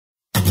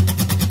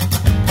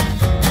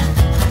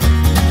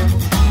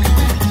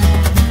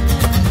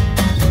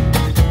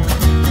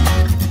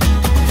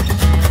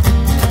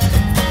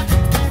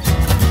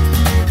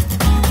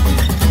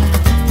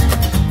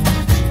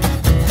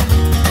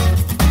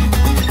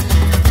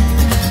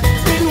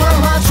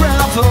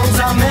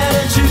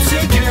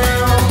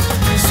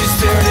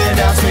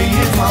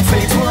my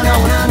fate's what I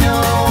wanna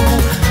know.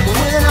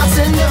 When I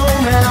said no,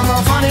 man, I'm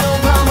gonna find it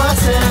all by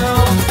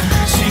myself.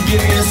 She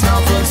gave me a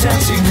Snuffbox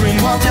and she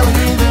grinned while telling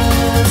me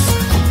this.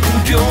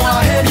 Go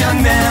ahead,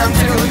 young man,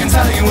 take a look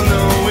inside and you will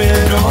know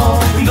it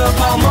all. In the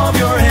palm of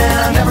your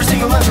hand, every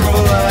single letter of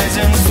a lies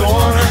in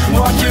store.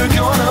 What you're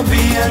gonna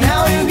be and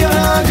how you're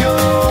gonna go.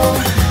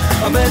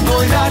 I bet,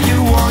 boy, that you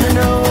wanna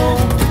know.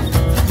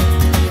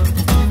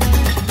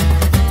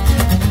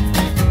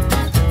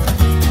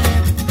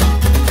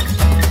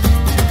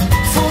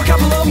 For a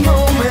couple of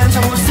moments,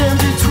 I was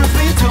tempted, truth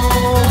be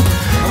told.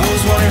 I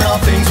was wondering how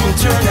things will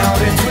turn out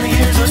in 20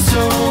 years or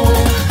so.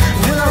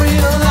 Then I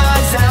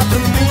realized that the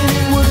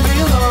meaning would be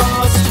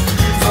lost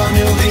if I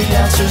knew the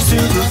answers to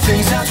the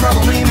things that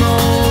trouble me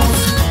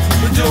most.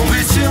 But don't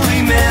be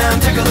silly, man,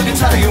 take a look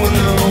inside and you will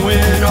know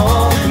it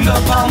all. In the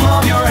palm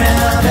of your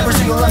hand, every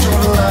single letter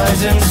of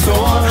lies in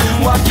store.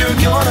 What you're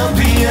gonna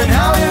be and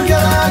how you're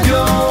gonna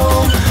go.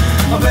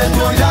 I bet,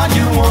 boy, that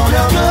you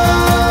wanna know.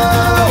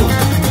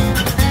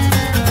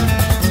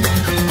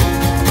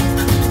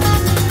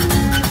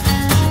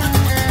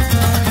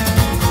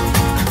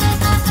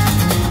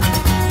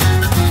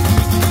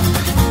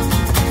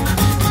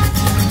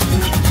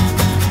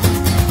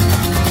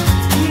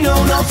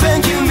 No,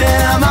 thank you,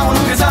 ma'am, I won't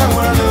look as I don't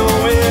wanna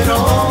know it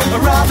all.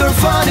 I'd rather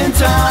find in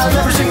time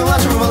every single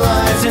letter of a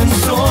lies in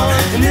store.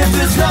 And if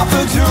it's not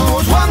the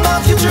truth, what my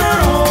future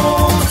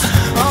holds,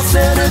 I'll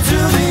send it to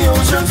the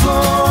ocean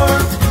floor.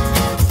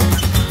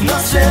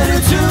 I'll send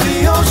it to the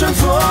ocean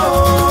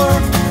floor.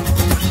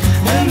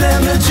 And then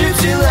the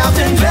gypsy laughed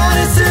and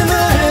vanished in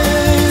the